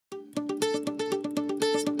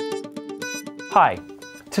Hi.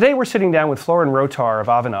 Today we're sitting down with Florin Rotar of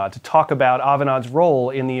Avanade to talk about Avanade's role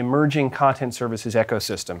in the emerging content services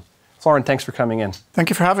ecosystem. Florin, thanks for coming in. Thank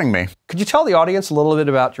you for having me. Could you tell the audience a little bit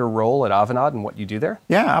about your role at Avanade and what you do there?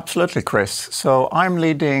 Yeah, absolutely, Chris. So I'm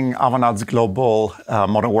leading Avanade's global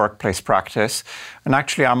modern workplace practice. And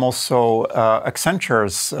actually, I'm also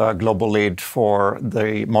Accenture's global lead for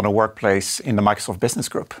the modern workplace in the Microsoft Business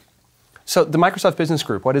Group. So the Microsoft Business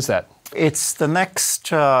Group, what is that? It's the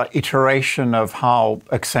next iteration of how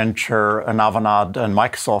Accenture and Avanade and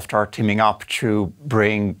Microsoft are teaming up to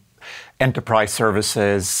bring enterprise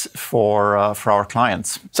services for our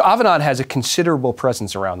clients. So Avanade has a considerable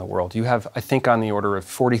presence around the world. You have, I think, on the order of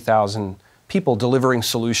 40,000 people delivering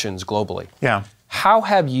solutions globally. Yeah. How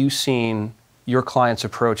have you seen your clients'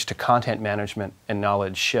 approach to content management and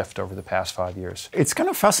knowledge shift over the past 5 years? It's kind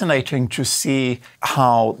of fascinating to see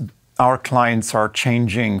how our clients are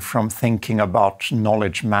changing from thinking about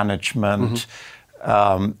knowledge management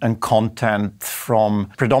and content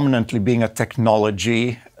from predominantly being a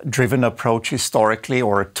technology-driven approach historically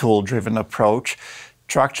or a tool-driven approach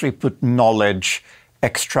to actually put knowledge,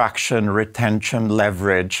 extraction, retention,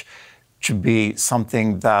 leverage to be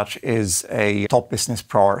something that is a top business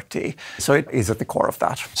priority. So it is at the core of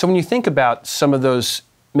that. So when you think about some of those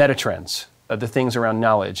meta trends, the things around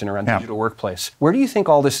knowledge and around digital workplace, where do you think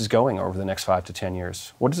all this is going over the next 5 to 10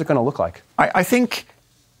 years? What is it going to look like? I think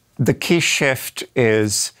the key shift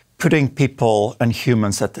is putting people and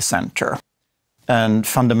humans at the center and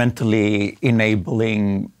fundamentally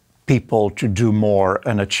enabling people to do more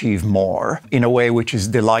and achieve more in a way which is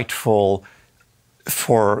delightful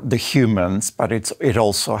for the humans, but it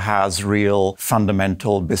also has real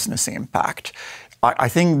fundamental business impact. I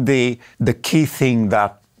think the key thing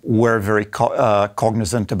that we're very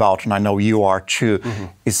cognizant about, and I know you are too,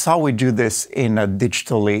 is how we do this in a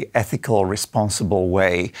digitally ethical, responsible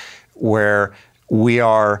way, where we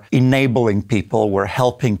are enabling people, we're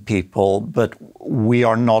helping people, but we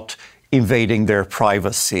are not invading their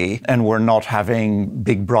privacy, and we're not having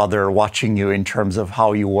Big Brother watching you in terms of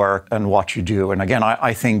how you work and what you do. And again,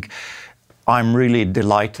 I think I'm really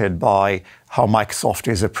delighted by how Microsoft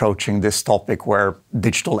is approaching this topic where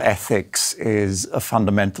digital ethics is a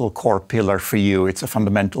fundamental core pillar for you. It's a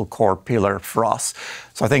fundamental core pillar for us.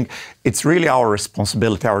 So I think it's really our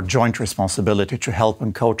responsibility, our joint responsibility to help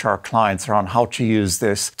and coach our clients around how to use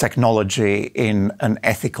this technology in an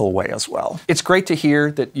ethical way as well. It's great to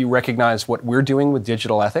hear that you recognize what we're doing with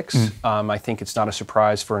digital ethics. I think it's not a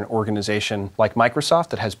surprise for an organization like Microsoft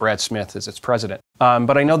that has Brad Smith as its president.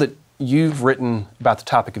 But I know that you've written about the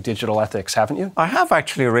topic of digital ethics, haven't you? I have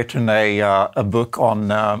actually written a book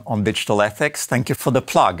on digital ethics. Thank you for the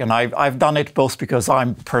plug. And I've done it both because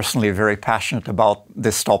I'm personally very passionate about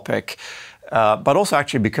this topic, but also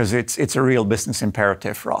actually because it's a real business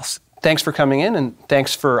imperative for us. Thanks for coming in, and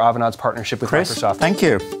thanks for Avanade's partnership with Chris, Microsoft. Thank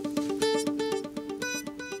you.